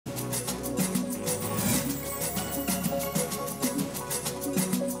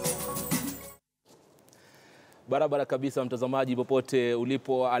Barabara kabisa mtazamaji popote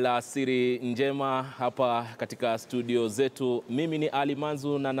ulipo, alasiri njema hapa katika studio zetu. Mimi ni Ali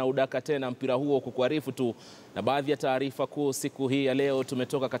Manzu na naudaka tena mpira huo kukuarifu tu na baadhi ya taarifa kuu siku hii ya leo.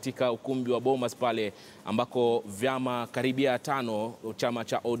 Tumetoka katika ukumbi wa Bomas pale ambako vyama karibia 5, chama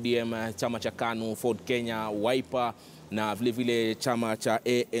cha ODM, chama cha KANU, Ford Kenya, Wiper na vile vile chama cha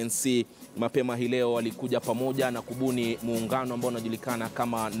ANC mapema hii leo walikuja pamoja na kubuni muungano ambao unajulikana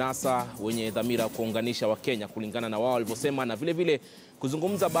kama NASA, wenye dhamira kuunganisha Wakenya kulingana na wao walivyosema, na vile vile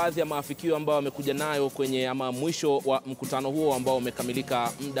kuzungumza baadhi ya maafikio ambao wamekuja nayo kwenye mwisho wa mkutano huo ambao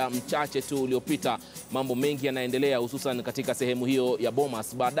umekamilika muda mchache tu uliopita. Mambo mengi yanaendelea hususan katika sehemu hiyo ya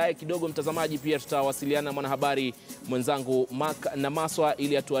Bomas. Baadaye kidogo mtazamaji, pia tutawasiliana na mwanahabari mwenzangu Mark na Maswa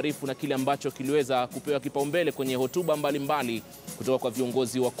ili atuarifu na kile ambacho kiliweza kupewa kipaumbele kwenye hotuba mbalimbali kutoka kwa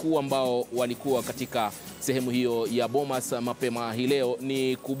viongozi wakuu ambao walikuwa katika sehemu hiyo ya Bomas mapema hii leo.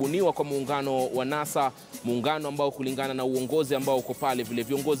 Ni kubuniwa kwa muungano wa NASA, muungano ambao kulingana na uongozi ambao uko pale, vile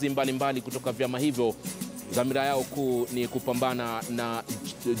viongozi mbalimbali kutoka vyama hivyo dhamira yao kuu ni kupambana na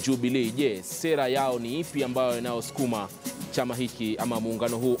Jubilee. Je, sera yao ni ipi ambayo inayosukuma chama hiki ama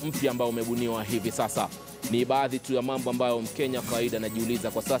muungano huu mpya ambao umebuniwa hivi sasa? Ni baadhi tu ya mambo ambayo Mkenya kawaida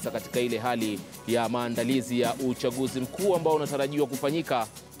anajiuliza kwa sasa katika ile hali ya maandalizi ya uchaguzi mkuu ambao unatarajiwa kufanyika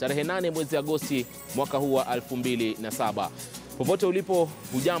tarehe 8 mwezi Agosti mwaka huu wa 2007. Popote ulipo,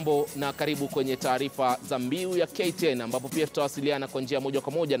 hujambo na karibu kwenye taarifa za Mbiu ya KTN, ambapo pia tutawasiliana kwa njia moja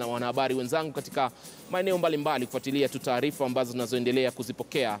kwa moja na wanahabari wenzangu katika maeneo mbalimbali kufuatilia tu taarifa ambazo tunazoendelea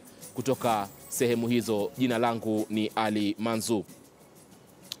kuzipokea kutoka sehemu hizo. Jina langu ni Ali Manzu.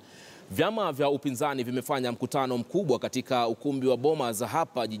 Vyama vya upinzani vimefanya mkutano mkubwa katika ukumbi wa Bomas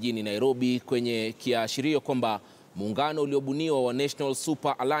hapa jijini Nairobi, kwenye kiashirio kwamba muungano uliobuniwa wa National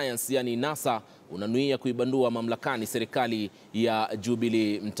Super Alliance yani NASA unanuia kuibandua mamlakani serikali ya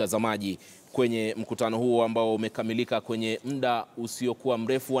Jubilee. Mtazamaji, kwenye mkutano huo ambao umekamilika kwenye muda usiokuwa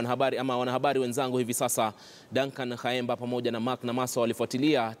mrefu, wanahabari wenzangu hivi sasa Duncan Khaemba pamoja na Mark na Maswa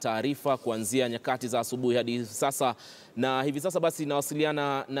walifuatilia taarifa kuanzia nyakati za asubuhi hadi sasa, na hivi sasa basi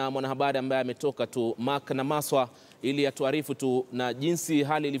nawasiliana na mwanahabari ambaye ametoka tu, Mark na Maswa, ili atuarifu tu na jinsi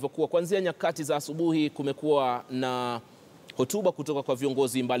hali ilivyokuwa kuanzia nyakati za asubuhi. Kumekuwa na hotuba kutoka kwa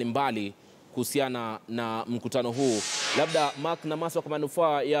viongozi mbalimbali kuhusiana na mkutano huu. Labda Mark na Maswa, kwa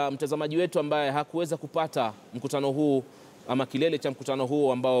manufaa ya mtazamaji wetu ambaye hakuweza kupata mkutano huu ama kilele cha mkutano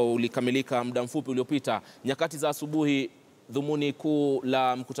huu ambao ulikamilika muda mfupi uliopita, nyakati za asubuhi, dhumuni kuu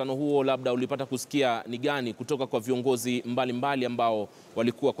la mkutano huo labda ulipata kusikia ni gani kutoka kwa viongozi mbalimbali ambao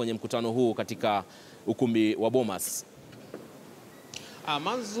walikuwa kwenye mkutano huu katika ukumbi wa Bomas?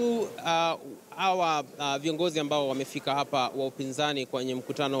 Manzu, hawa viongozi ambao wamefika hapa wa upinzani kwenye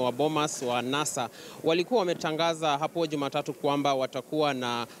mkutano wa Bomas wa NASA walikuwa wametangaza hapo Jumatatu kwamba watakuwa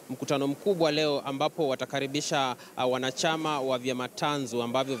na mkutano mkubwa leo ambapo watakaribisha wanachama wa vyama tanzu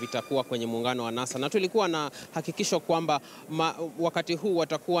ambavyo vitakuwa kwenye muungano wa NASA, na tulikuwa na hakikisho kwamba wakati huu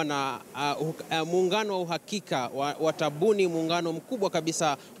watakuwa na muungano wa uhakika, watabuni muungano mkubwa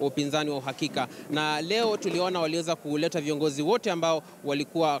kabisa wa upinzani wa uhakika. Na leo tuliona waliweza kuleta viongozi wote ambao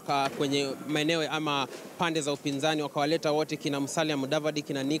walikuwa kwenye maeneo ama pande za upinzani, wakawaleta wote, kina Musalia Mudavadi,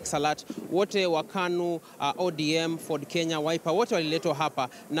 kina Nick Salat, wote wa KANU, ODM, Ford Kenya, Wiper, wote waliletwa hapa,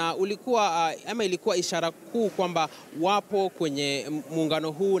 na ilikuwa ishara kuu kwamba wapo kwenye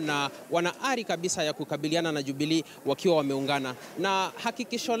muungano huu na wana ari kabisa ya kukabiliana na Jubilee wakiwa wameungana, na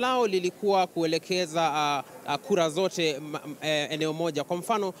hakikisho lao lilikuwa kuelekeza kura zote eneo moja. Kwa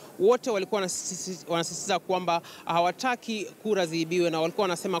mfano, wote walikuwa wanasisitiza kwamba hawataki kura ziibiwe, na walikuwa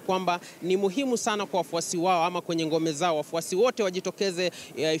wanasema kwamba ni muhimu sana kwa wafuasi wao ama kwenye ngome zao wafuasi wote wajitokeze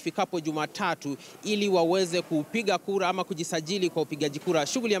ifikapo Jumatatu ili waweze kupiga kura ama kujisajili kwa upigaji kura,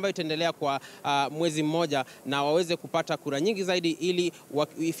 shughuli ambayo itaendelea kwa mwezi mmoja, na waweze kupata kura nyingi zaidi ili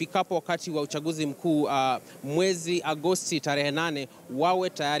ifikapo wakati wa uchaguzi mkuu mwezi Agosti tarehe 8 wawe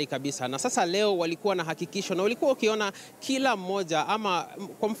tayari kabisa. Na sasa leo walikuwa na hakikisho, na walikuwa ukiona kila mmoja, ama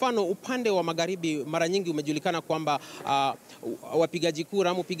kwa mfano upande wa magharibi mara nyingi umejulikana kwamba wapigaji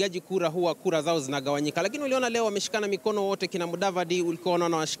kura ama upigaji kura huwa kura zao zinagawanyika, lakini uliona leo wameshikana mikono wote, kina Mudavadi ulikuwa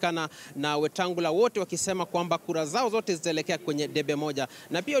unaona washikana na Wetangula, wote wakisema kwamba kura zao zote zitaelekea kwenye debe moja.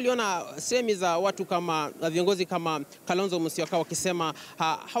 Na pia uliona semi za watu kama viongozi kama Kalonzo Musyoka wakisema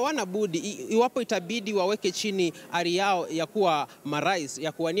hawana budi, iwapo itabidi waweke chini ari yao ya kuwa marais,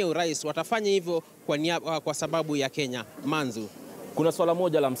 ya kuwania urais, watafanya hivyo kwa sababu ya Kenya. Manzu, kuna swala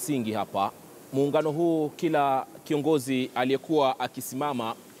moja la msingi hapa. Muungano huu, kila kiongozi aliyekuwa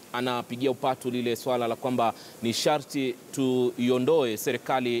akisimama anapigia upatu lile swala la kwamba ni sharti tuiondoe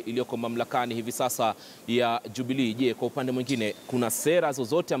serikali iliyoko mamlakani hivi sasa ya Jubilee. Je, kwa upande mwingine kuna sera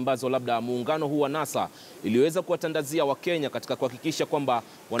zozote ambazo labda muungano huu wa NASA iliweza kuwatandazia Wakenya katika kuhakikisha kwamba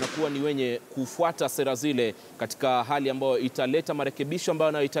wanakuwa ni wenye kufuata sera zile katika hali ambayo italeta marekebisho ambayo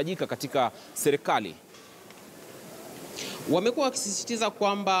yanayohitajika katika serikali? Wamekuwa wakisisitiza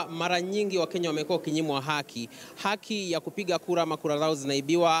kwamba mara nyingi Wakenya wamekuwa wakinyimwa haki ya kupiga kura ama kura zao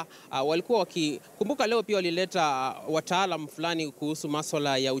zinaibiwa. Walikuwa wakikumbuka, leo pia walileta wataalamu fulani kuhusu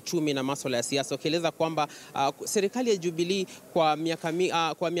masuala ya uchumi na masuala ya siasa, wakieleza kwamba serikali ya Jubilee kwa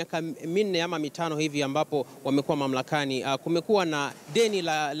miaka minne ama mitano hivi ambapo wamekuwa mamlakani, kumekuwa na deni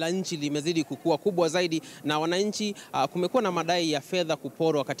la nchi limezidi kukua kubwa zaidi, na wananchi kumekuwa na madai ya fedha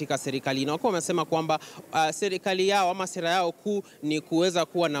kuporwa katika serikali, na wako wamesema kwamba serikali yao ama sera yao kuu ni kuweza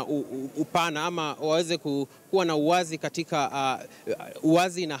kuwa na upana ama waweze kuwa na uwazi katika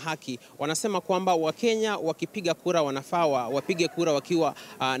uwazi na haki. Wanasema kwamba Wakenya wakipiga kura wanafaa wapige kura wakiwa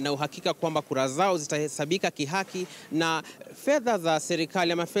na uhakika kwamba kura zao zitahesabika kihaki, na fedha za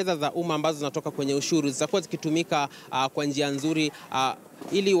serikali ama fedha za umma ambazo zinatoka kwenye ushuru zitakuwa zikitumika kwa njia nzuri,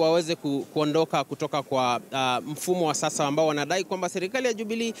 ili waweze kuondoka kutoka kwa mfumo wa sasa ambao wanadai kwamba serikali ya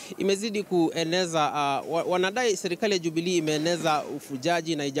Jubilee imezidi kueneza, wanadai serikali ya Jubilee imeeneza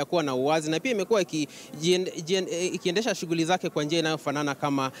ufujaji na ijakuwa na uwazi, na pia imekuwa ikiendesha shughuli zake kwa njia inayofanana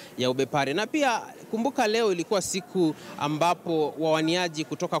kama ya ubepari. Na pia kumbuka, leo ilikuwa siku ambapo wawaniaji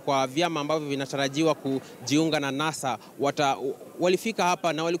kutoka kwa vyama ambavyo vinatarajiwa kujiunga na NASA walifika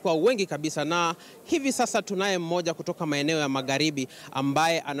hapa na walikuwa wengi kabisa, na hivi sasa tunaye mmoja kutoka maeneo ya magharibi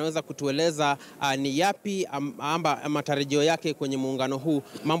ambaye anaweza kutueleza ni yapi matarajio yake kwenye muungano huu,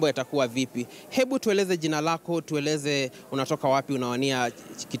 mambo yatakuwa vipi. Hebu tueleze jina lako, tueleze unatoka wapi, unawania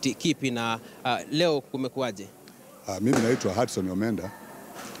kiti kipi, na leo kumekuwaje? Mimi naitwa Hudson Omenda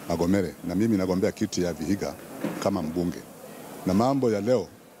Magomere, na mimi nagombea kiti ya Vihiga kama mbunge, na mambo ya leo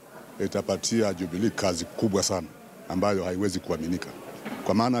itapatia Jubilee kazi kubwa sana ambayo haiwezi kuaminika,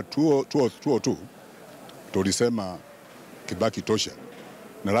 kwa maana tuo tulisema Kibaki tosha,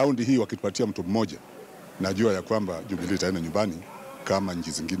 na raundi hii wakitupatia mtu mmoja, najua ya kwamba Jubilee itaenda nyumbani kama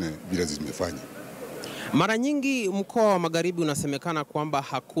nchi zingine vile zimefanya. Mara nyingi mkoa wa Magharibi unasemekana kwamba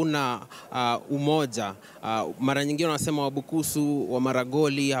hakuna umoja. Mara nyingi wanasema Wabukusu, wa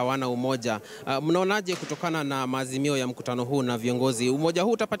Maragoli hawana umoja. Mnaonaje kutokana na maazimio ya mkutano huu na viongozi, umoja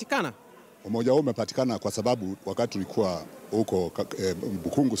huu utapatikana? Umoja huu umepatikana kwa sababu wakati tulikuwa huko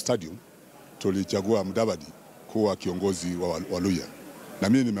Bukungu Stadium tulichagua Mudavadi kuwa kiongozi wa Waluya, na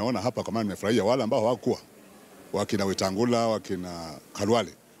mimi nimeona hapa, kwa maana nimefurahia wale ambao hawakuwa, wakina Wetangula, wakina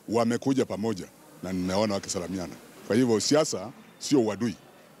Kalwale wamekuja pamoja na nimeona wakisalamiana. Kwa hivyo siasa sio uadui.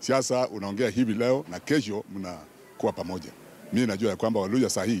 Siasa unaongea hivi leo na kesho mnakuwa pamoja. Mimi najua ya kwamba Waluya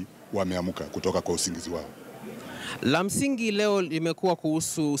sahihi wameamuka kutoka kwa usingizi wao. La msingi leo limekuwa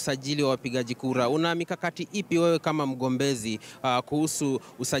kuhusu usajili wa wapigaji kura. Una mikakati ipi wewe kama mgombezi kuhusu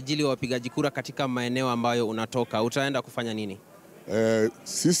usajili wa wapigaji kura katika maeneo ambayo unatoka? Utaenda kufanya nini?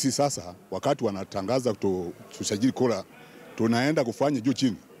 Sisi sasa wakati wanatangaza tusajili kura, tunaenda kufanya juu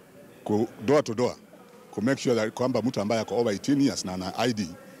chini, door to door, ku make sure that kwamba mtu ambaye ako over 18 years na ana ID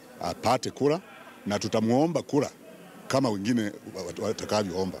apate kura, na tutamuomba kura kama wengine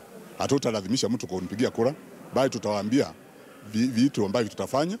watakavyoomba. Hatutalazimisha mtu kumpigia kura, bali tutawaambia vitu ambavyo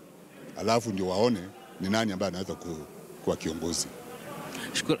tutafanya, alafu ndio waone ni nani ambaye anaweza kuwa kiongozi.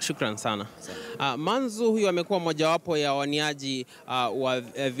 Shukran sana. Manzu huyu amekuwa mojawapo ya waniaji wa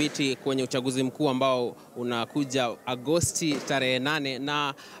viti kwenye uchaguzi mkuu ambao unakuja Agosti tarehe 8,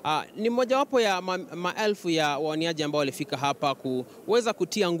 na ni mojawapo ya maelfu ya waniaji ambao walifika hapa kuweza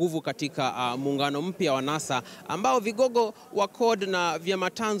kutia nguvu katika muungano mpya wa NASA, ambao vigogo wa CORD na vyama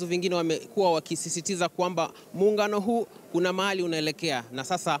tanzu vingine wamekuwa wakisisitiza kwamba muungano huu kuna mahali unaelekea. Na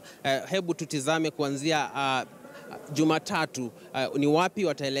sasa hebu tutizame kuanzia Jumatatu ni wapi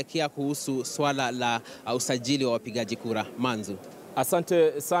wataelekea kuhusu swala la usajili wa wapigaji kura. Manzu.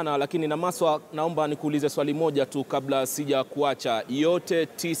 Asante sana, lakini na Maswa, naomba nikuulize swali moja tu kabla sija kuacha. Yote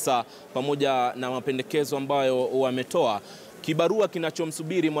 9 pamoja na mapendekezo ambayo wametoa, kibarua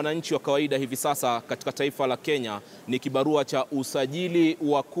kinachomsubiri mwananchi wa kawaida hivi sasa katika taifa la Kenya ni kibarua cha usajili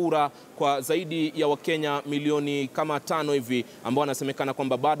wa kura kwa zaidi ya Wakenya milioni kama 5 hivi ambao wanasemekana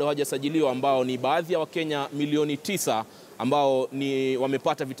kwamba bado hawajasajiliwa, ambao ni baadhi ya Wakenya milioni 9 ambao ni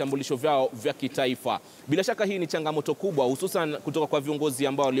wamepata vitambulisho vyao vya kitaifa. Bila shaka hii ni changamoto kubwa, hususan kutoka kwa viongozi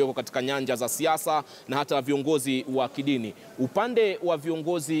ambao walioko katika nyanja za siasa na hata viongozi wa kidini. Upande wa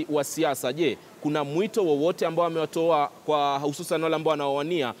viongozi wa siasa, je, kuna mwito wowote ambao wamewatoa kwa hususan wale ambao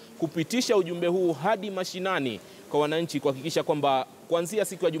wanaowania kupitisha ujumbe huu hadi mashinani kwa wananchi, kuhakikisha kwamba kuanzia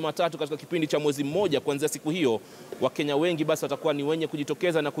siku ya Jumatatu katika kipindi cha mwezi mmoja. Kuanzia siku hiyo, Wakenya wengi basi watakuwa ni wenye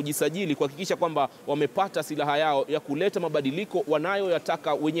kujitokeza na kujisajili kuhakikisha kwamba wamepata silaha yao ya kuleta mabadiliko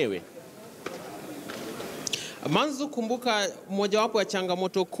wanayoyataka wenyewe. Manzu, kumbuka mojawapo ya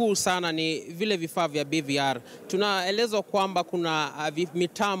changamoto kuu sana ni vile vifaa vya BVR. Tunaelezwa kwamba kuna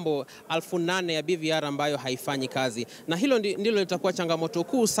mitambo 8,000 ya BVR ambayo haifanyi kazi, na hilo ndilo litakuwa changamoto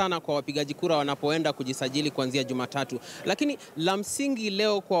kuu sana kwa wapigaji kura wanapoenda kujisajili kuanzia Jumatatu. Lakini la msingi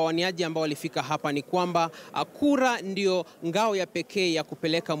leo kwa waniaji ambao walifika hapa ni kwamba kura ndio ngao ya pekee ya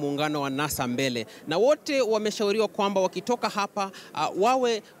kupeleka muungano wa NASA mbele, na wote wameshauriwa kwamba wakitoka hapa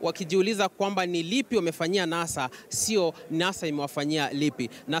wawe wakijiuliza kwamba ni lipi wamefanyia NASA, sio NASA imewafanyia lipi.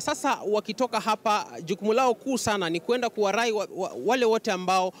 Na sasa wakitoka hapa, jukumu lao kuu sana ni kwenda kuwarai wale wote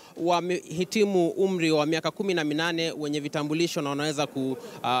ambao wamehitimu umri wa miaka 18 wenye vitambulisho na wanaweza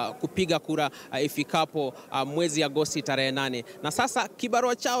kupiga kura ifikapo mwezi Agosti tarehe 8. Na sasa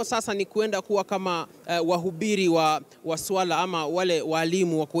kibarua chao sasa ni kwenda kuwa kama wahubiri wa swala ama wale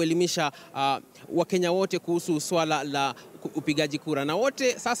walimu wa kuelimisha Wakenya wote kuhusu swala la upigaji kura. Na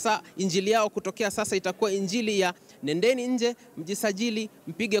wote sasa injili yao kutokea sasa itakuwa injili ya nendeni nje, mjisajili,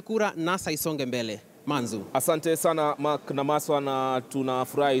 mpige kura, NASA isonge mbele. Manzu. Asante sana Mark na Maswa, na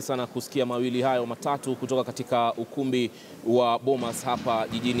tunafurahi sana kusikia mawili hayo matatu kutoka katika ukumbi wa Bomas hapa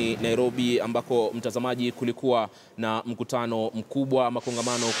jijini Nairobi, ambako mtazamaji, kulikuwa na mkutano mkubwa ama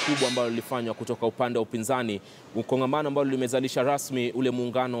kongamano kubwa ambalo lilifanywa kutoka upande wa upinzani, kongamano ambalo limezalisha rasmi ule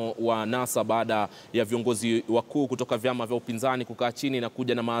muungano wa NASA baada ya viongozi wakuu kutoka vyama vya upinzani kukaa chini na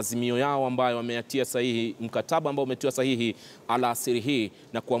kuja na maazimio yao ambayo wameyatia sahihi, mkataba ambao umetiwa sahihi alasiri hii,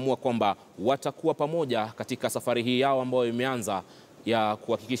 na kuamua kwamba watakuwa pamoja katika safari hii yao ambayo imeanza ya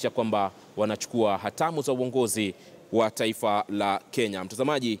kuhakikisha kwamba wanachukua hatamu za uongozi wa taifa la Kenya.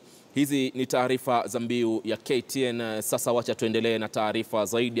 Mtazamaji, hizi ni taarifa za Mbiu ya KTN. Sasa wacha tuendelee na taarifa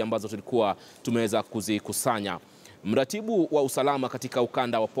zaidi ambazo tulikuwa tumeweza kuzikusanya. Mratibu wa usalama katika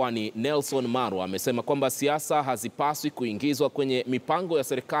ukanda wa Pwani, Nelson Marwa, amesema kwamba siasa hazipaswi kuingizwa kwenye mipango ya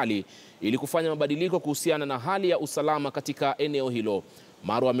serikali ili kufanya mabadiliko kuhusiana na hali ya usalama katika eneo hilo.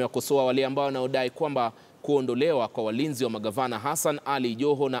 Marwa amewakosoa wale ambao wanaodai kwamba kuondolewa kwa walinzi wa magavana Hassan Ali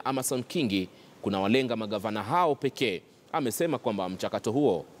Joho na Amason Kingi kuna walenga magavana hao pekee. Amesema kwamba mchakato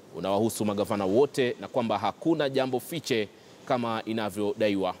huo unawahusu magavana wote na kwamba hakuna jambo fiche kama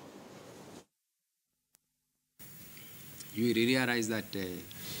inavyodaiwa. You realize that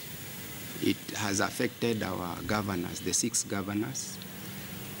it has affected our governors, the 6 governors,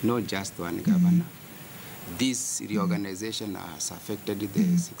 not just one governor. This reorganization has affected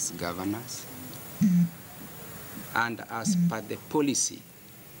the 6 governors. And as per the policy,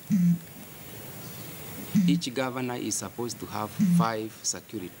 each governor is supposed to have 5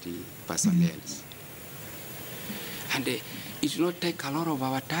 security personnel. And it will not take a lot of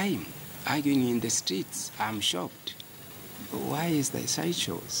our time arguing in the streets. I'm shocked. Why is the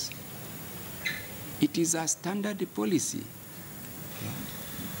sideshows? It is a standard policy.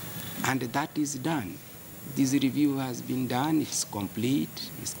 And that is done. This review has been done, it's complete,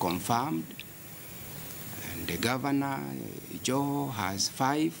 it's confirmed. And the governor, Joho, has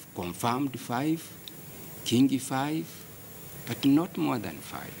 5, confirmed 5, Kingi 5, but not more than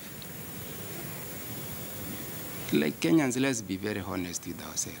 5. Like Kenyans, let's be very honest with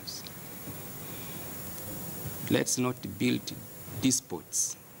ourselves. Let's not build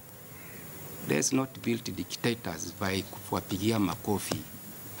despots. Let's not build dictators by kuwapigia makofi.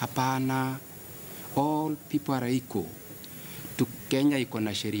 Hapana. All people are equal. Kenya iko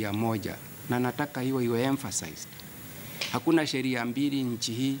na sheria moja na nataka hiyo iwe emphasized. Hakuna sheria mbili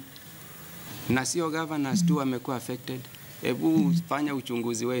nchi hii, na sio governors tu wamekuwa affected. Hebu fanya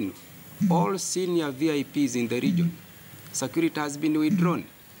uchunguzi wenu. All senior VIPs in the region, security has been withdrawn.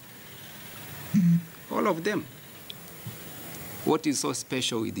 All of them. What is so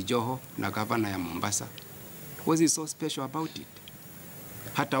special with Joho na governor ya Mombasa? What is so special about it?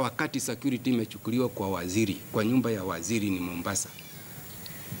 Hata wakati security imechukuliwa kwa waziri, kwa nyumba ya waziri ni Mombasa.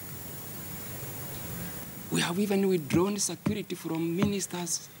 We have even withdrawn security from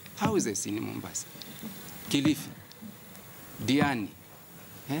ministers' houses in Mombasa. Kilifi, Diani.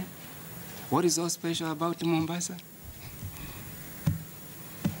 What is so special about Mombasa?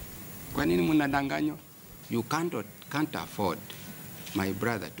 Kwa nini mnadanganywa? You can't afford, my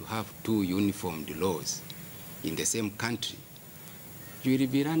brother, to have 2 uniformed laws in the same country. You will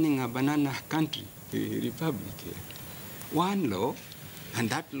be running a banana country, republic. One law, and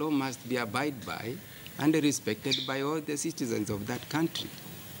that law must be abided by and respected by all the citizens of that country.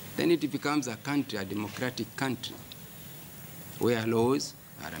 Then it becomes a country, a democratic country, where laws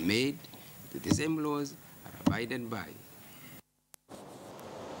are made, the same laws are abided by.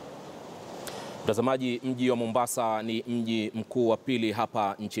 Mtazamaji, mji wa Mombasa ni mji mkuu wa pili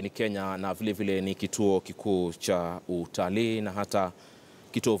hapa nchini Kenya na vile ni kituo kikuu cha utalii na hata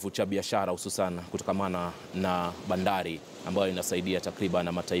kitovu cha biashara, hususan kutokamana na bandari ambayo inasaidia takriban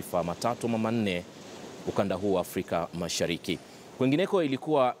na mataifa matatu ama manne ukanda huu wa Afrika Mashariki. Kwingineko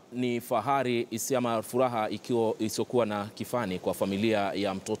ilikuwa ni fahari isiama furaha ikiwa isokuwa na kifani kwa familia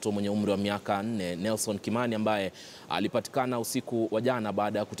ya mtoto mwenye umri wa miaka 4 Nelson Kimani, ambaye alipatikana usiku wa jana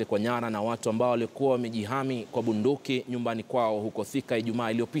baada ya kutekwa nyara na watu ambao walikuwa wamejihami kwa bunduki nyumbani kwao huko Thika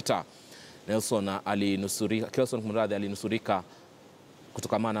Ijumaa iliyopita. Nelson alinusurika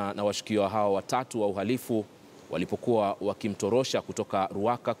kutokamana na washukiwa hao watatu wa uhalifu walipokuwa wakimtorosha kutoka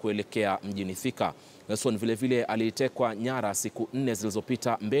Ruaka kuelekea mjini Thika. Nelson vile alitekwa nyara siku 4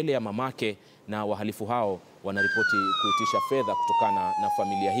 zilizopita mbele ya mamake, na wahalifu hao wanaripoti kuitisha fedha kutokana na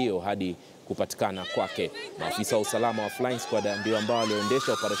familia hiyo hadi kupatikana kwake. Maafisa wa usalama wa Flying Squad ndio ambao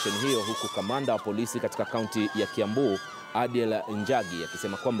walioendesha operesheni hiyo, huku kamanda wa polisi katika kaunti ya Kiambu Adel Njagi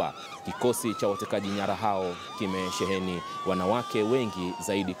akisema kwamba kikosi cha watekaji nyara hao kimesheheni wanawake wengi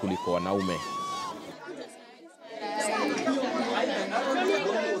zaidi kuliko wanaume.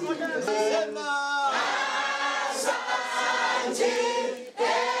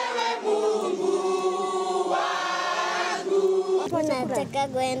 Nataka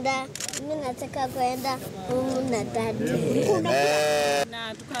kwenda na dadi.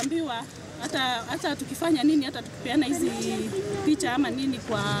 Na tukaambiwa hata tukifanya nini, hata tukipeana hizi picha ama nini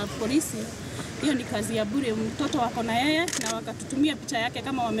kwa polisi, hiyo ni kazi ya bure. Mtoto wako na yeye na wakatutumia picha yake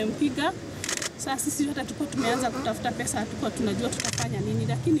kama wamempiga. Sasa sisi hata tulikuwa tumeanza kutafuta pesa, hatukuwa tunajua tutafanya nini,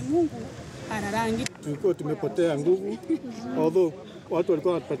 lakini Mungu ana rangi. Tulikuwa tumepotea nguvu, although watu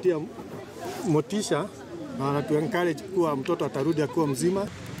walikuwa wanatupatia motisha na wanatu-encourage kuwa mtoto atarudi akiwa mzima.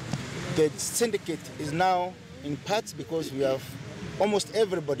 The syndicate is now in parts because we have almost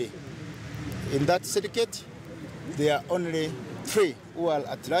everybody in that syndicate. There are only 3 who are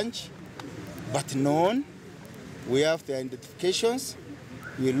at lunch, but known. We have their identifications.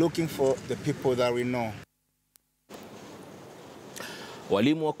 We're looking for the people that we know.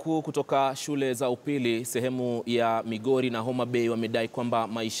 Walimu wakuu kutoka shule za upili sehemu ya Migori na Homa Bay wamedai kwamba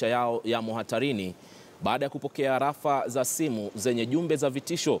maisha yao yamo hatarini baada ya kupokea rafa za simu zenye jumbe za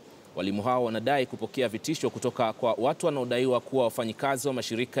vitisho. Walimu hao wanadai kupokea vitisho kutoka kwa watu wanaodaiwa kuwa wafanyikazi wa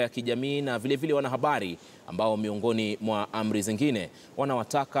mashirika ya kijamii na vile wanahabari, ambao miongoni mwa amri zingine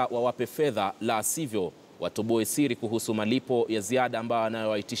wanawataka wawape fedha, la sivyo watoboe siri kuhusu malipo ya ziada ambayo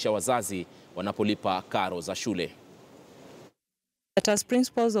wanayowaitisha wazazi wanapolipa karo za shule. As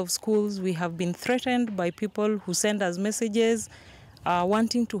principals of schools, we have been threatened by people who send us messages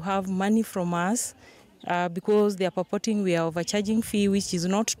wanting to have money from us because they are purporting we are overcharging fee, which is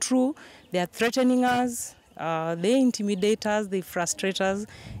not true. They are threatening us, they intimidate us, they frustrate us.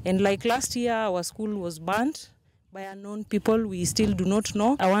 And like last year, our school was burnt by unknown people. We still do not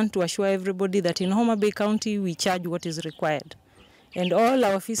know. I want to assure everybody that in Homa Bay County, we charge what is required. And all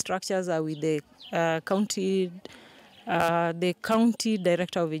our fee structures are with the county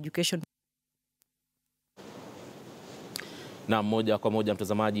director of education. Na moja kwa moja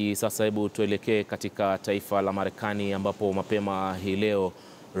mtazamaji, sasa hebu tuelekee katika taifa la Marekani, ambapo mapema hii leo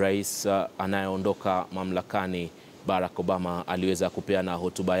rais anayeondoka mamlakani Barack Obama aliweza kupeana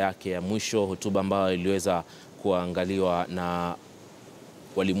hotuba yake ya mwisho, hotuba ambayo iliweza kuangaliwa na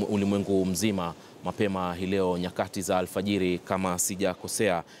ulimwengu mzima mapema hii leo nyakati za alfajiri kama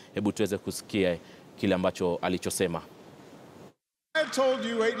sijakosea. Hebu tuweze kusikia kile ambacho alichosema. I told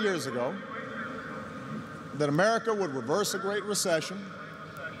you 8 years ago that America would reverse a great recession,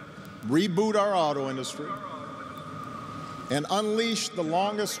 reboot our auto industry, and unleash the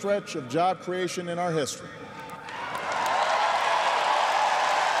longest stretch of job creation in our history.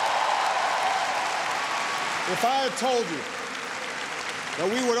 If I had told you that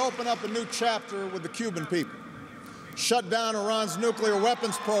we would open up a new chapter with the Cuban people, shut down Iran's nuclear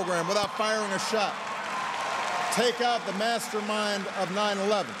weapons program without firing a shot, take out the mastermind of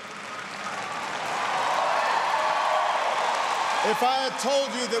 9/11. If I had told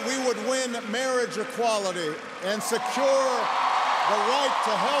you that we would win marriage equality and secure the right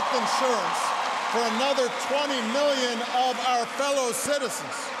to health insurance for another 20 million of our fellow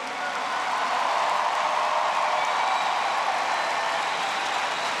citizens.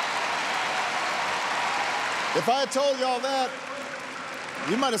 If I had told you all that,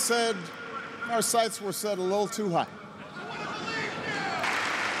 you might have said our sights were set a little too high.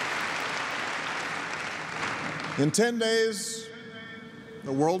 In 10 days,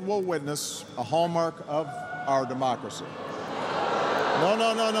 the world will witness a hallmark of our democracy. No.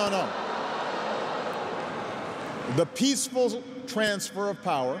 The peaceful transfer of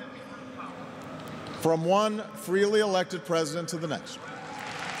power from one freely elected president to the next.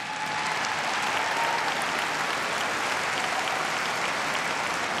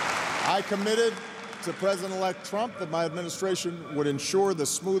 I committed to President-elect Trump that my administration would ensure the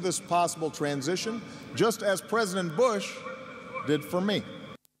smoothest possible transition, just as President Bush did for me.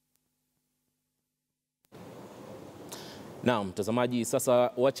 Naam, mtazamaji,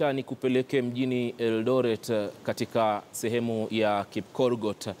 sasa wacha nikupeleke mjini Eldoret katika sehemu ya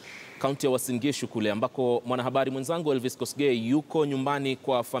Kipkorgot, kaunti ya Uasin Gishu kule ambako mwanahabari mwenzangu Elvis Kosgei yuko nyumbani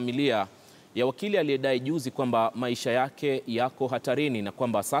kwa familia ya wakili aliyedai juzi kwamba maisha yake yako hatarini na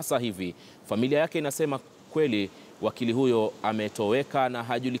kwamba sasa hivi familia yake inasema kweli wakili huyo ametoweka na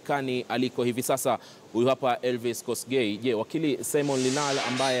hajulikani aliko hivi sasa. Huyu hapa Elvis Kosgei. Je, wakili Simon Linal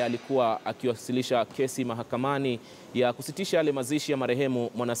ambaye alikuwa akiwasilisha kesi mahakamani ya kusitisha yale mazishi ya marehemu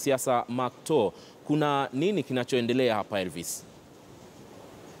mwanasiasa Mark To, kuna nini kinachoendelea hapa Elvis?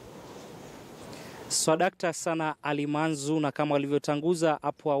 Swadakta sana Alimanzu, na kama walivyotanguza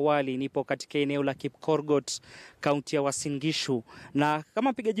hapo awali, nipo katika eneo la Kipkorgot, kaunti ya Uasin Gishu, na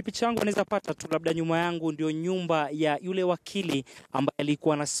kama mpigaji picha wangu anaweza pata tu, labda nyuma yangu ndio nyumba ya yule wakili ambaye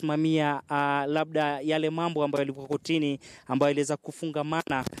alikuwa anasimamia labda yale mambo ambayo yalikuwa kotini ambayo iliweza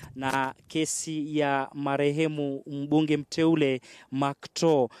kufungamana na kesi ya marehemu mbunge mteule Mark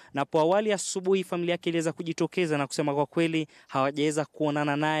To. Na kwa awali asubuhi familia yake iliweza kujitokeza na kusema kwa kweli hawajaweza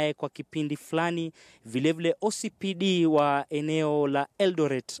kuonana naye kwa kipindi fulani. Vilevile OCPD wa eneo la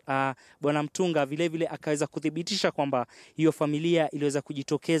Eldoret Bwana Mtunga vilevile akaweza kudhibitisha kwamba hiyo familia iliweza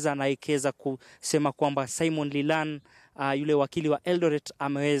kujitokeza na ikaweza kusema kwamba Simon Lilan yule wakili wa Eldoret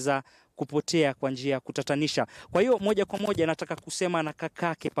ameweza kupotea kwa njia ya kutatanisha. Kwa hiyo moja kwa moja nataka kusema na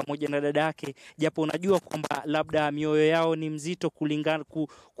kakake pamoja na dada yake, japo unajua kwamba labda mioyo yao ni mzito kulingana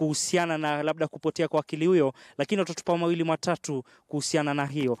kuhusiana na labda kupotea kwa wakili huyo, lakini watatupa mawili matatu kuhusiana na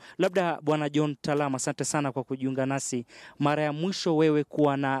hiyo. Labda Bwana John Talama, asante sana kwa kujiunga nasi. Mara ya mwisho wewe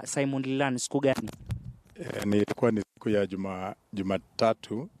kuwa na Simon Lilan siku gani? Nilikuwa ni siku ya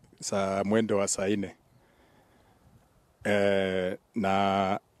Jumatatu mwendo wa saa 4.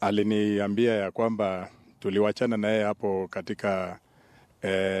 Na aliniambia ya kwamba tuliwachana naye hapo katika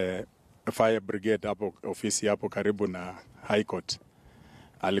fire brigade hapo ofisi hapo karibu na High Court.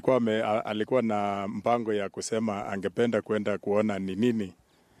 Alikuwa na mpango ya kusema angependa kwenda kuona ni nini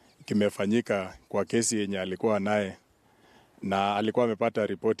kimefanyika kwa kesi yenye alikuwa naye, na alikuwa amepata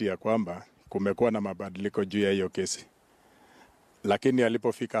ripoti ya kwamba kumekuwa na mabadiliko juu ya hiyo kesi. Lakini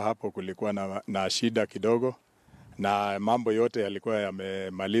alipofika hapo kulikuwa na shida kidogo, na mambo yote yalikuwa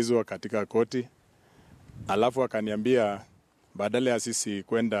yamemalizwa katika koti. Alafu akaniambia badala ya sisi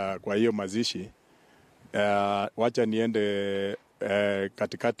kwenda kwa hiyo mazishi, wacha niende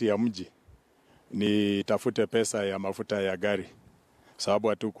katikati ya mji nitafute pesa ya mafuta ya gari, sababu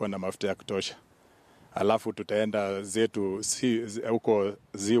hatukuwa na mafuta ya kutosha. Alafu tutaenda zetu huko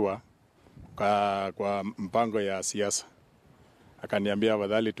ziwa kwa mpango ya siasa. Akaniambia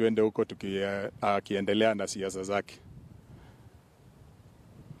afadhali tuende huko akiendelea na siasa zake.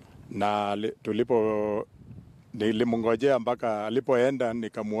 Na nilimngojea mpaka alipoenda,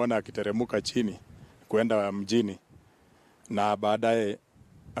 nikamuona akiteremuka chini kwenda mjini, na baadaye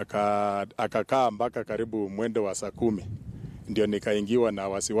akakaa mpaka karibu mwendo wa saa 10, ndio nikaingiwa na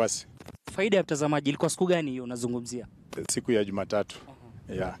wasiwasi. Faida ya mtazamaji, ilikuwa siku gani hiyo unazungumzia? Siku ya Jumatatu.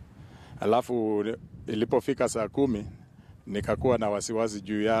 Yeah. Alafu ilipofika saa 10 nikakuwa na wasiwasi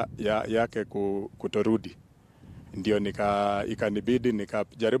juu yake kutorudi. Ndio ikanibidi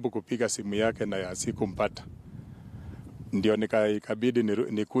nikajaribu kupiga simu yake na sikumpata. Ndio ikabidi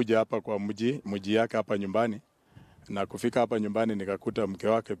nikuja hapa kwa mji yake hapa nyumbani, na kufika hapa nyumbani nikakuta mke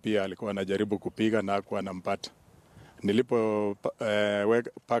wake pia alikuwa anajaribu kupiga na hakuwa anampata. Nilipo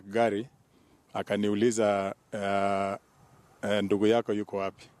park gari akaniuliza ndugu yako yuko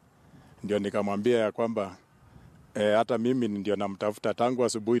wapi? Ndio nikamwambia ya kwamba hata mimi ndio namtafuta tangu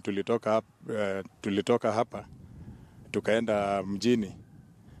asubuhi. Tulitoka hapa tukaenda mjini.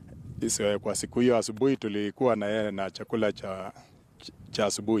 Kwa siku hiyo asubuhi tulikuwa na yeye na chakula cha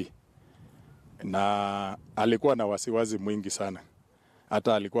asubuhi, na alikuwa na wasiwasi mwingi sana.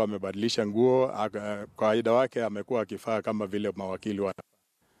 Hata alikuwa amebadilisha nguo. Kawaida wake amekuwa akifaa kama vile mawakili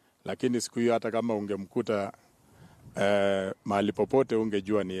lakini siku hiyo hata kama ungemkuta mahali popote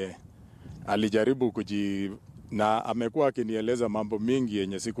ungejua ni yeye. Alijaribu na amekuwa akinieleza mambo mingi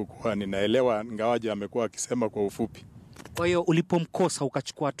yenye sikuwa ninaelewa, ngawaje amekuwa akisema kwa ufupi. Kwa hiyo ulipomkosa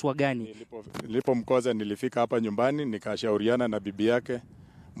ukachukua hatua gani? Nilipomkosa nilifika hapa nyumbani, nikashauriana na bibi yake,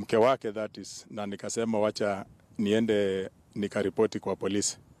 mke wake that is, na nikasema wacha niende nikaripoti kwa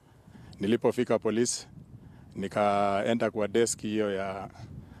polisi. Nilipofika polisi, nikaenda kwa desk hiyo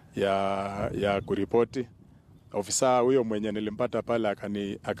ya kuripoti. Ofisa huyo mwenye nilimpata pale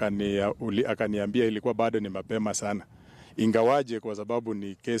akaniambia ilikuwa bado ni mapema sana, ingawaje kwa sababu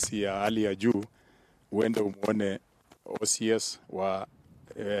ni kesi ya hali ya juu, uende umuone OCS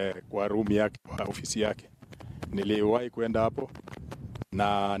kwa room yake, kwa ofisi yake. Niliwahi kwenda hapo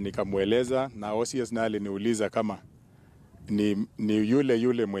na nikamueleza, na OCS naye aliniuliza kama ni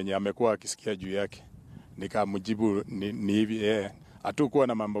yule mwenye amekuwa akisikia juu yake. Nikamjibu ni hivi, hatukuwa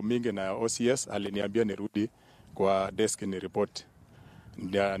na mambo mingi na OCS, aliniambia nirudi kwa desk ni report.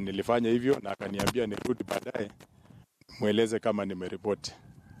 Nilifanya hivyo na akaniambia nirudi baadaye mueleze kama nimeripoti.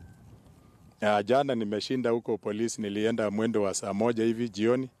 Jana nimeshinda huko polisi, nilienda mwendo wa saa 1 hivi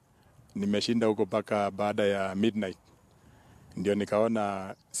jioni. Nimeshinda huko mpaka baada ya midnight. Ndio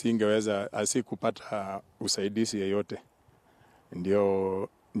nikaona singeweza asikupata usaidizi yeyote. Ndio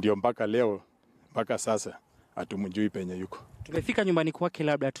mpaka leo, mpaka sasa hatumjui penye yuko. Tumefika nyumbani kwake,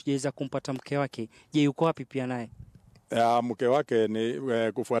 labda hatujaweza kumpata mke wake. Je, yuko wapi pia naye? Mke wake ni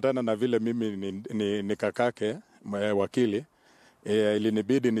kufuatana na vile mimi ni kakake wakili,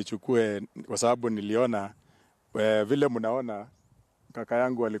 ilinibidi nichukue kwa sababu niliona vile mnaona kaka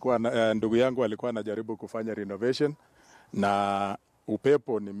yangu alikuwa ndugu yangu alikuwa anajaribu kufanya renovation na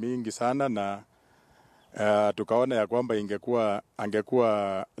upepo ni mingi sana, na tukaona ya kwamba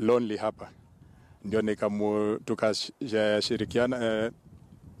angekuwa lonely hapa. Ndio tukashirikiana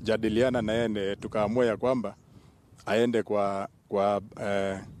jadiliana na yeye, tukaamua ya kwamba aende kwa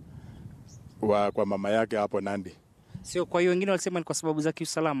mama yake hapo Nandi. Sio, kwa hiyo wengine walisema ni kwa sababu za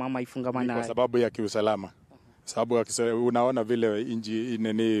kiusalama ama ifungamana? Kwa sababu ya kiusalama. Sababu unaona vile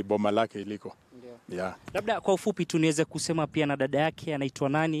ni boma lake iliko. Yeah. Labda kwa ufupi tu niweze kusema pia na dada yake anaitwa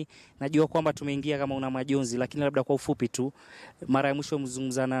nani? Najua kwamba tumeingia kama una majonzi, lakini labda kwa ufupi tu, mara ya mwisho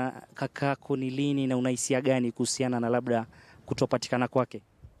mzungumza na kakako ni lini na unahisia gani kuhusiana na labda kutopatikana kwake?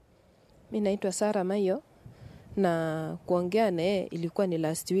 Mimi naitwa Sara Mayo na kuongea naye ilikuwa ni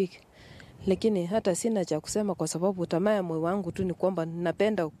last week. Lakini hata sina cha kusema kwa sababu tamaa ya moyo wangu tu ni kwamba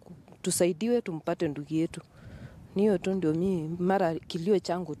napenda tusaidiwe tumpate ndugu yetu. Niyo tu ndio mimi mara kilio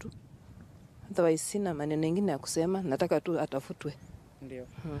changu tu. Otherwise sina maneno mengine ya kusema, nataka tu atafutwe. Ndio.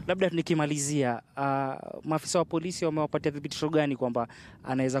 Labda nikimalizia, maafisa wa polisi wamewapatia thibitisho gani kwamba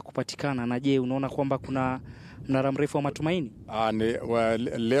anaweza kupatikana, na je, unaona kwamba kuna mnara mrefu wa matumaini?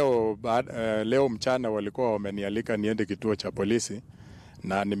 Leo mchana walikuwa wamenialika niende kituo cha polisi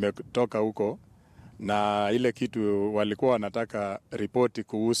na nimetoka huko, na ile kitu walikuwa wanataka ripoti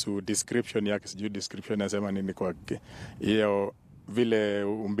kuhusu description yake, sijui description nasema nini kwa hiyo vile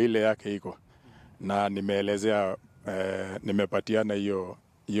umbile yake iko, na nimeelezea nimepatiana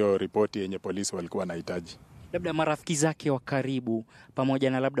hiyo ripoti yenye polisi walikuwa wanahitaji. Labda marafiki zake wa karibu pamoja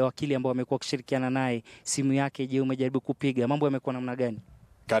na labda wakili ambao wamekuwa kushirikiana naye, simu yake je, umejaribu kupiga? Mambo yamekuwa namna gani?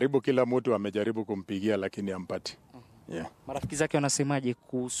 Karibu kila mtu amejaribu kumpigia lakini hampati. Yeah. Marafiki zake wanasemaje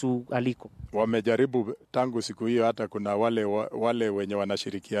kuhusu aliko? Wamejaribu tangu siku hiyo, hata kuna wale wenye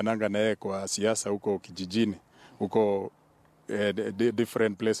wanashirikiananga na yeye kwa siasa huko kijijini, huko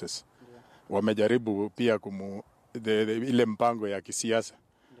different places. Yeah. Wamejaribu pia ile mpango ya kisiasa.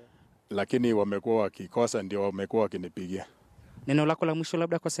 Yeah. Lakini wamekuwa wakikosa, ndio wamekuwa wakinipigia. Neno lako la mwisho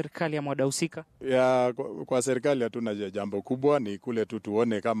labda kwa serikali ama wadahusika? Kwa serikali hatuna jambo kubwa, ni kule tu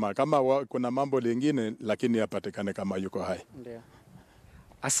tuone kama kuna mambo lingine, lakini yapatikane kama yuko hai. Ndio.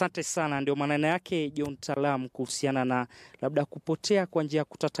 Asante sana. Ndio maneno yake John Talam kuhusiana na labda kupotea kwa njia ya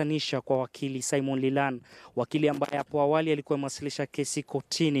kutatanisha kwa wakili Simon Lilan, wakili ambaye hapo awali alikuwa amewasilisha kesi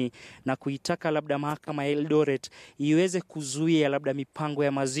kotini na kuitaka labda mahakama ya Eldoret iweze kuzuia labda mipango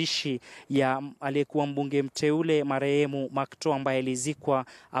ya mazishi ya aliyekuwa mbunge mteule marehemu Makto ambaye alizikwa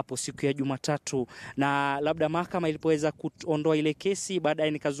hapo siku ya Jumatatu, na labda mahakama ilipoweza kuondoa ile kesi,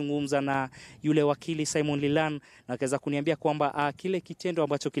 baadaye nikazungumza na yule wakili Simon Lilan na akaweza kuniambia kwamba kile kitendo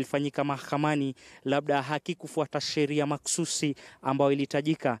ambacho kilifanyika mahakamani labda hakikufuata sheria maksusi ambayo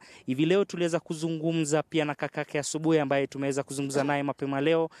ilihitajika. Hivi leo tuliweza kuzungumza pia na kakake asubuhi ambaye tumeweza kuzungumza naye mapema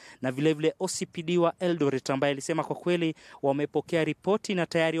leo, na vile vile OCPD wa Eldoret ambaye alisema kwa kweli wamepokea ripoti na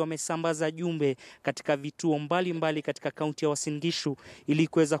tayari wamesambaza jumbe katika vituo mbalimbali katika kaunti ya Uasin Gishu ili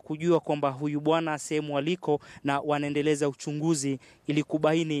kuweza kujua kwamba huyu bwana sehemu aliko, na wanaendeleza uchunguzi ili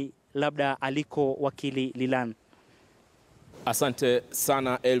kubaini labda aliko wakili Lilan. Asante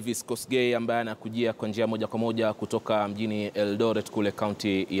sana Elvis Kosgei ambaye anakujia kwa njia moja kwa moja kutoka mjini Eldoret kule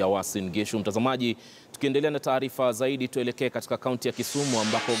kaunti ya Uasin Gishu. Mtazamaji, tukiendelea na taarifa zaidi, tuelekee katika kaunti ya Kisumu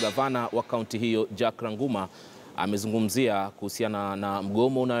ambako gavana wa kaunti hiyo Jack Ranguma amezungumzia kuhusiana na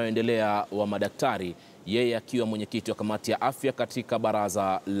mgomo unaoendelea wa madaktari, yeye akiwa mwenyekiti wa kamati ya afya katika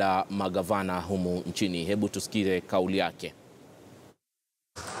baraza la magavana humu nchini. Hebu tusikize kauli yake.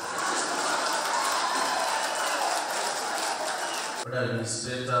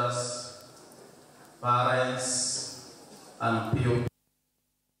 administrators, parents, and pupils.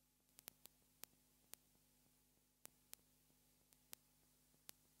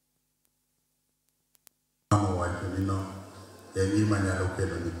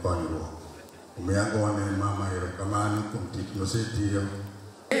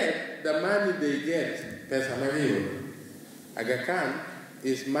 The money they get, pesa Mbiu, Aga Khan,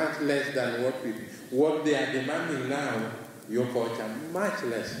 is much less than what they are demanding now. Your coach are much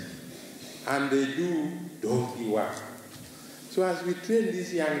less, and they do donkey work. So as we train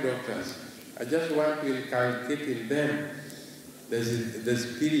these young doctors, I just want to inculcate in them the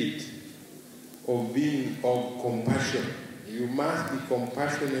spirit of compassion. You must be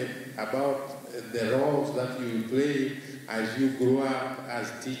compassionate about the roles that you play as you grow up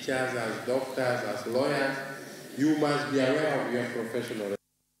as teachers, as doctors, as lawyers. You must be aware of your professional.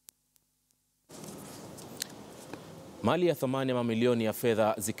 Mali ya thamani ya mamilioni ya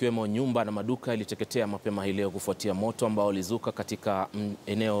fedha zikiwemo nyumba na maduka iliteketea mapema hii leo kufuatia moto ambao ulizuka katika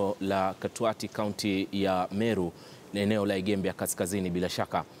eneo la Katwati, kaunti ya Meru na eneo la Igembe ya kaskazini. Bila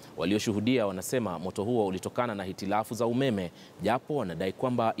shaka walioshuhudia wanasema moto huo ulitokana na hitilafu za umeme, japo wanadai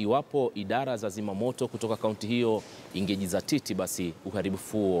kwamba iwapo idara za zimamoto kutoka kaunti hiyo ingejizatiti, basi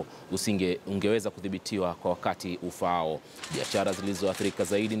uharibifu huo ungeweza kudhibitiwa kwa wakati ufaao. Biashara zilizoathirika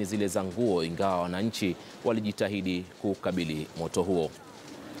zaidi ni zile za nguo, ingawa wananchi walijitahidi kukabili moto huo.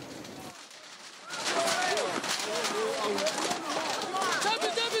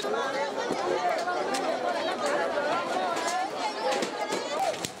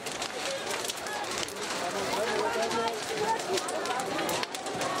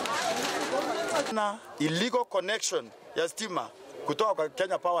 Na illegal connection ya stima kutoka kwa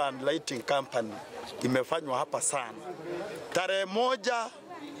Kenya Power and Lighting Company imefanywa hapa sana. Tarehe 1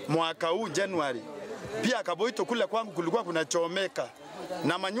 mwaka huu Januari, pia Kaboito kule kwangu kulikuwa kunachomeka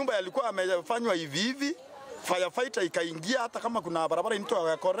na manyumba yalikuwa yamefanywa hivi, firefighter ikaingia, hata kama kuna barabara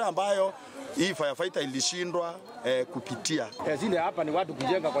inaitwa Korea ambayo hii firefighter ilishindwa kupitia. Zile hapa ni watu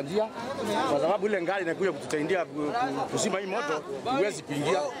kujenga kwa njia, kwa sababu ile ngari inakuja kutusaidia kusima hii moto huwezi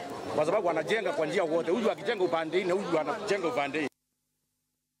kuingia, kwa sababu wanajenga kwa njia wote. Huyu akijenga upande na huyu anajenga upande.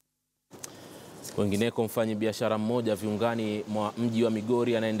 Wengineko, mfanyi biashara mmoja viungani mwa mji wa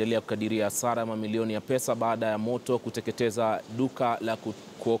Migori anaendelea kukadiria hasara mamilioni ya pesa baada ya moto kuteketeza duka la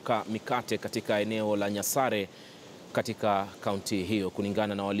kuoka mikate katika eneo la Nyasare katika kaunti hiyo.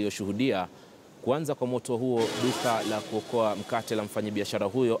 Kulingana na walioshuhudia, kuanza kwa moto huo, duka la kuokoa mkate la mfanyabiashara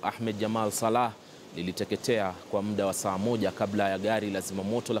huyo Ahmed Jamal Salah liliteketea kwa muda wa saa moja kabla ya gari la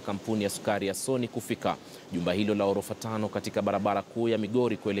zimamoto la kampuni ya sukari ya Sony kufika. Jumba hilo la orofa 5 katika barabara kuu ya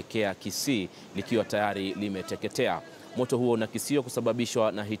Migori kuelekea Kisii likiwa tayari limeteketea. Moto huo unakisiwa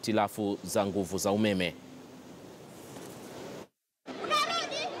kusababishwa na hitilafu za nguvu za umeme.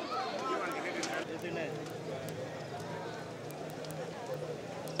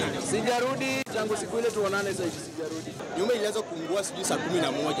 Sijarudi tangu siku ile tuonane, sasa sijarudi. Nyumba ilianza kuungua sijui saa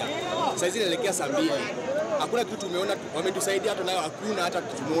 11. Sasa ile inaelekea saa 2. Hakuna kitu tumeona, wametusaidia hata nayo hakuna hata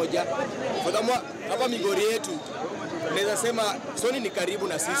kitu moja. Kwa sababu hapa Migori yetu naweza sema Sony ni karibu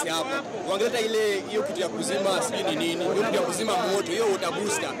na sisi hapa. Wangeleta ile hiyo kitu ya kuzima sijui ni nini, hiyo kitu ya kuzima moto, hiyo water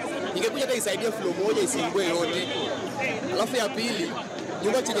booster. Ingekuja hata isaidie flow moja isiingue yote. Alafu ya pili,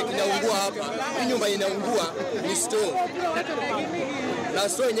 nyumba chenye kinaungua hapa, hii nyumba inaungua ni store. Na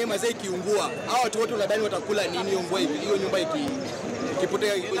store yenyewe mazee ikiungua, hao watu wote wanadhani watakula nini hiyo nyumba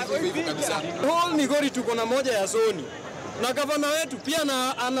ikipotea hivyo kabisa. Whole Migori tuko na moja ya Sony. Na gavana wetu pia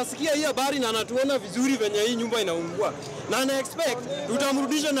anasikia hii habari na anatuona vizuri venye hii nyumba inaungua. Na ana expect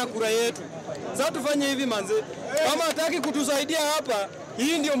tutamrudisha na kura yetu. Sasa tufanye hivi manze. Kama hataki kutusaidia hapa,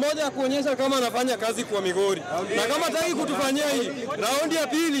 hii ndio moja ya kuonyesha kama anafanya kazi kwa Migori. Na kama hataki kutufanyia hii, raundi ya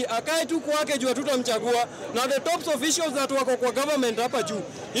pili akae tu kwake juu tutamchagua, na the top officials that wako kwa government hapa juu.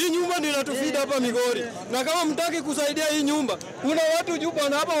 Hii nyumba ndio inatufida hapa Migori. Na kama mtaki kusaidia hii nyumba, kuna watu juu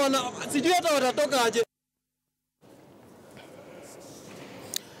bwana hapa sijui hata watatoka aje.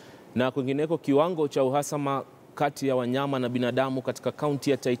 Na kwingineko, kiwango cha uhasama kati ya wanyama na binadamu katika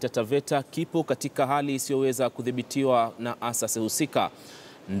kaunti ya Taita Taveta kipo katika hali isiyoweza kudhibitiwa na asasi husika.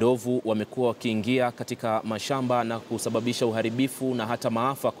 Ndovu wamekuwa wakiingia katika mashamba na kusababisha uharibifu na hata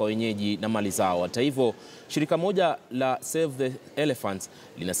maafa kwa wenyeji na mali zao. Hata hivyo, shirika moja la Save the Elephants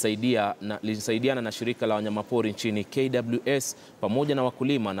linasaidiana na shirika la wanyamapori nchini KWS pamoja na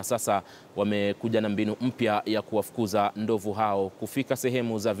wakulima, na sasa wamekuja na mbinu mpya ya kuwafukuza ndovu hao kufika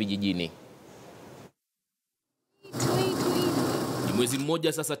sehemu za vijijini. Ni mwezi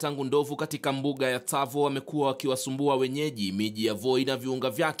mmoja sasa tangu ndovu katika mbuga ya Tsavo wamekuwa wakiwasumbua wenyeji miji ya Voi na viunga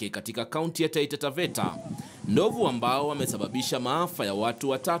vyake katika kaunti ya Taita Taveta. Ndovu ambao wamesababisha maafa ya watu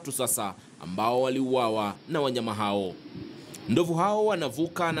watatu sasa ambao waliuawa na wanyama hao. Ndovu hao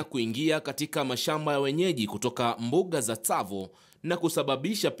wanavuka na kuingia katika mashamba ya wenyeji kutoka mbuga za Tsavo na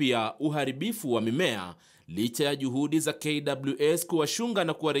kusababisha pia uharibifu wa mimea licha ya juhudi za KWS kuwashunga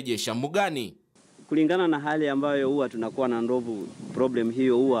na kuwarejesha mbugani. Kulingana na hali ambayo huwa tunakuwa na ndovu, problem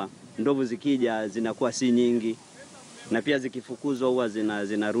hiyo huwa ndovu zikija zinakuwa si nyingi, na pia zikifukuzwa huwa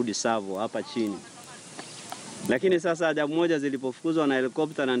zinarudi Tsavo hapa chini. Lakini sasa ajabu moja, zilipofukuzwa na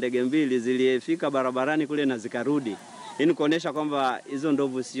helikopta na ndege mbili, zilifika barabarani kule na zikarudi. Hii ni kuonesha kwamba hizo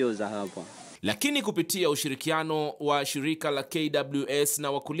ndovu sio za hapa. Lakini kupitia ushirikiano wa shirika la KWS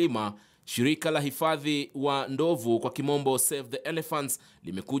na wakulima, shirika la hifadhi wa ndovu kwa kimombo Save the Elephants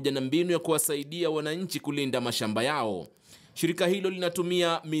limekuja na mbinu ya kuwasaidia wananchi kulinda mashamba yao. Shirika hilo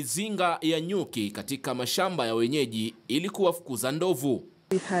linatumia mizinga ya nyuki katika mashamba ya wenyeji ili kuwafukuza ndovu.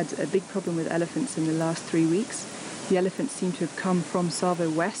 We've had a big problem with elephants in the last 3 weeks. The elephants seem to have come from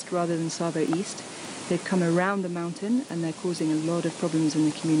Tsavo West rather than Tsavo East. They've come around the mountain and they're causing a lot of problems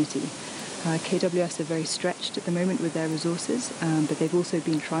in the community. KWS are very stretched at the moment with their resources, but they've also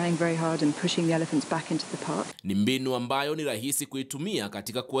been trying very hard and pushing the elephants back into the park. Ni mbinu ambayo ni rahisi kuitumia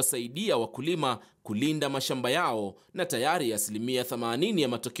katika kuwasaidia wakulima kulinda mashamba yao, na tayari 80% ya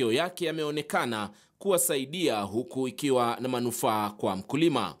matokeo yake yameonekana kuwasaidia, huku ikiwa na manufaa kwa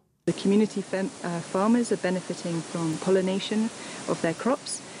mkulima. The community farmers are benefiting from pollination of their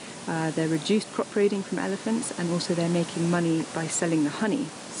crops. They're reduced crop raiding from elephants, and also they're making money by selling the honey.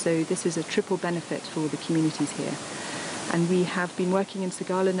 So this is a triple benefit for the communities here. And we have been working in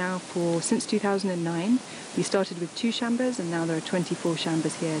Sagala now since 2009. We started with 2 shambas and now there are 24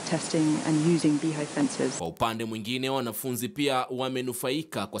 shambas here testing and using beehive fences. Kwa upande mwingine, wanafunzi pia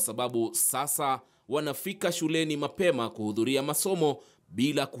wamenufaika kwa sababu sasa wanafika shuleni mapema kuhudhuria masomo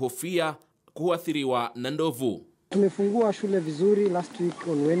bila kuhofia kuathiriwa na ndovu. Tumefungua shule vizuri last week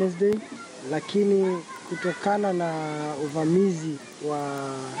on Wednesday, lakini kutokana na uvamizi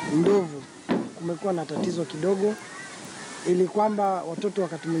wa ndovu kumekuwa na tatizo kidogo, ili kwamba watoto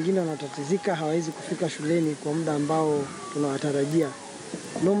wakati mwingine wanatatizika, hawawezi kufika shuleni kwa muda ambao tunawatarajia.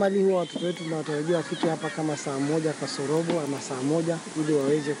 Normally huwa watoto wetu tunawatarajia wafike hapa kama saa 1 kasorobo ama saa 1 ili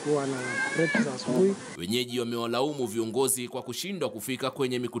waweze kuwa na break za asubuhi. Wenyeji wamewalaumu viongozi kwa kushindwa kufika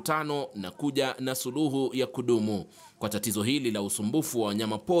kwenye mikutano na kuja na suluhu ya kudumu kwa tatizo hili la usumbufu wa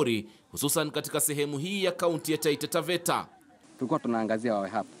wanyama pori, hususan katika sehemu hii ya kaunti ya Taita Taveta. Tulikuwa tunaangazia wawe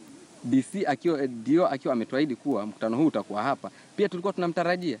hapa. DC akiwa ametuahidi kuwa mkutano huu utakuwa hapa. Pia tulikuwa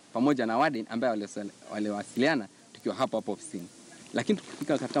tunamtarajia pamoja na warden ambaye waliwasiliana tukiwa hapo ofisini. Lakini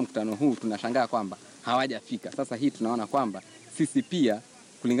tukifika katika mkutano huu tunashangaa kwamba hawajafika. Sasa hii tunaona kwamba sisi pia,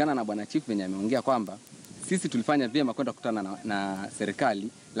 kulingana na bwana chief venye ameongea kwamba sisi tulifanya vyema kwenda kukutana na serikali,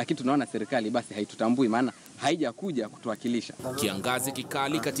 lakini tunaona serikali basi haitutambui, maana haijakuja kutuwakilisha. Kiangazi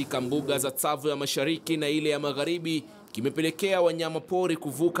kikali katika mbuga za Tsavo ya mashariki na ile ya magharibi kimepelekea wanyama pori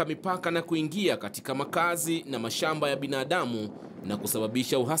kuvuka mipaka na kuingia katika makazi na mashamba ya binadamu na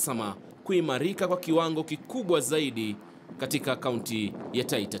kusababisha uhasama kuimarika kwa kiwango kikubwa zaidi katika kaunti ya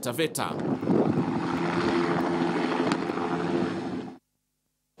Taita Taveta.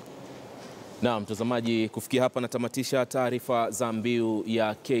 Na mtazamaji, kufikia hapa natamatisha taarifa za Mbiu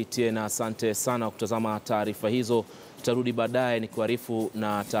ya KTN. Asante sana kutazama taarifa hizo. Tutarudi baadaye ni kuarifu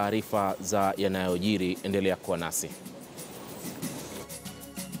na taarifa za yanayojiri. Endelea kuwa nasi.